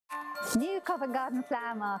New Covent Garden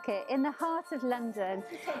Flower Market in the heart of London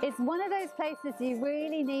is one of those places you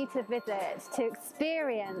really need to visit to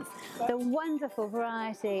experience the wonderful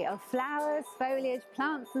variety of flowers, foliage,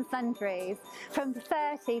 plants and sundries from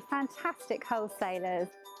 30 fantastic wholesalers.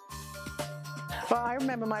 Well, I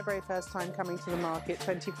remember my very first time coming to the market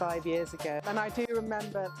 25 years ago, and I do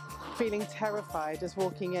remember feeling terrified as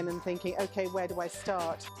walking in and thinking, okay, where do I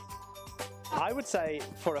start? I would say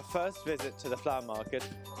for a first visit to the flower market,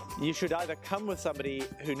 you should either come with somebody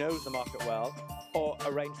who knows the market well or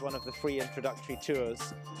arrange one of the free introductory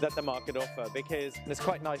tours that the market offer, because it's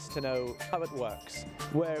quite nice to know how it works,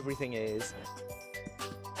 where everything is.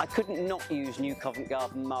 I couldn't not use New Covent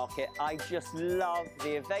Garden Market. I just love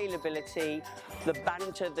the availability, the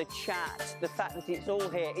banter, the chat, the fact that it's all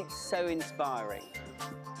here. It's so inspiring.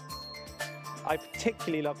 I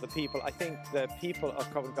particularly love the people. I think the people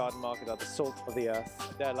of Covent Garden Market are the salt of the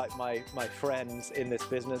earth. They're like my friends in this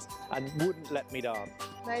business and wouldn't let me down.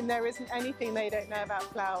 And there isn't anything they don't know about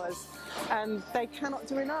flowers, and they cannot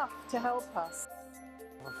do enough to help us.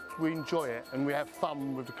 We enjoy it and we have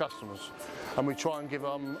fun with the customers, and we try and give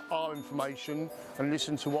them our information and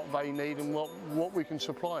listen to what they need and what we can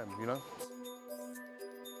supply them, you know.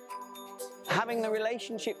 Having the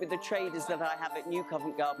relationship with the traders that I have at New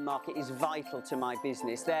Covent Garden Market is vital to my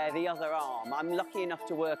business. They're the other arm. I'm lucky enough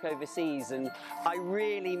to work overseas, and I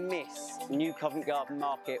really miss New Covent Garden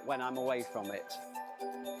Market when I'm away from it.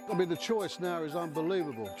 I mean, the choice now is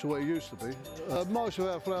unbelievable to what it used to be. Most of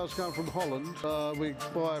our flowers come from Holland. We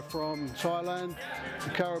buy from Thailand, the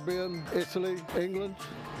Caribbean, Italy, England.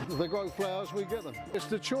 If they grow flowers, we get them. It's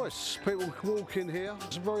the choice. People walk in here.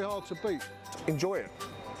 It's very hard to beat. Enjoy it.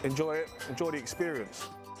 Enjoy it. Enjoy the experience.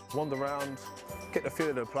 Wander around, get the feel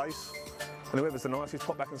of the place, and whoever's the nicest,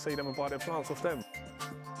 pop back and see them and buy their plants off them.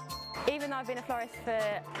 Even though I've been a florist for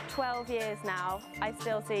 12 years now, I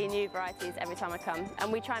still see new varieties every time I come,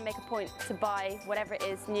 and we try and make a point to buy whatever it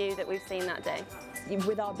is new that we've seen that day.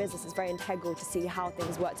 With our business, it's very integral to see how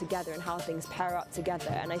things work together and how things pair up together,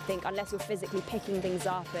 and I think unless we're physically picking things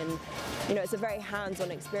up, and you know, it's a very hands-on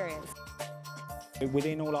experience.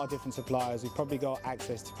 Within all our different suppliers, we've probably got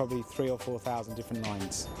access to probably 3,000 or 4,000 different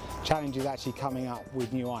lines. Challenge is actually coming up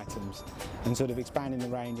with new items and sort of expanding the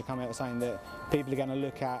range and coming up with something that people are going to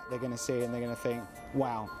look at, they're going to see, and they're going to think,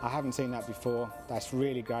 wow, I haven't seen that before, that's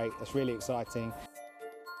really great, that's really exciting.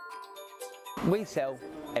 We sell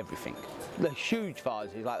everything. The huge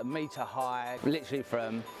vases, like a metre high, literally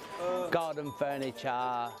from garden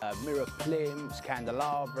furniture, mirror plinths,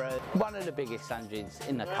 candelabras. One of the biggest sundries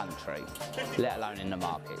in the country, let alone in the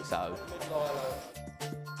market. So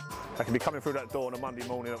They can be coming through that door on a Monday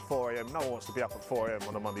morning at 4 AM. No one wants to be up at 4 AM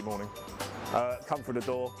on a Monday morning. Come through the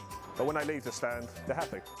door, but when they leave the stand, they're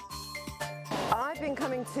happy. I've been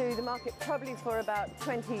coming to the market probably for about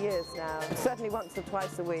 20 years now, certainly once or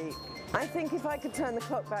twice a week. I think if I could turn the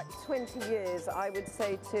clock back 20 years, I would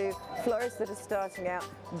say to florists that are starting out,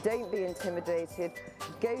 don't be intimidated,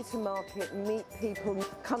 go to market, meet people,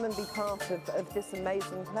 come and be part of this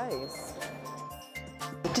amazing place.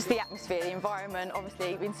 Just the atmosphere, the environment,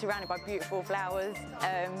 obviously being surrounded by beautiful flowers,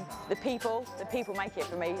 the people make it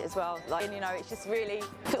for me as well. Like, you know, it's just really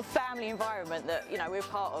sort of family environment that, you know, we're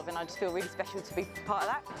part of, and I just feel really special to be part of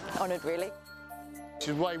that. Honoured, really. It's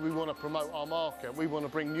the way we want to promote our market. We want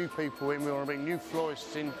to bring new people in, we want to bring new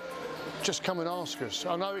florists in. Just come and ask us.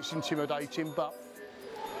 I know it's intimidating, but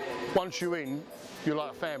once you're in, you're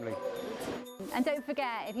like a family. And don't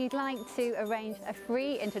forget, if you'd like to arrange a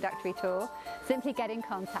free introductory tour, simply get in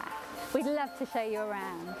contact. We'd love to show you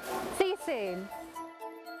around. See you soon.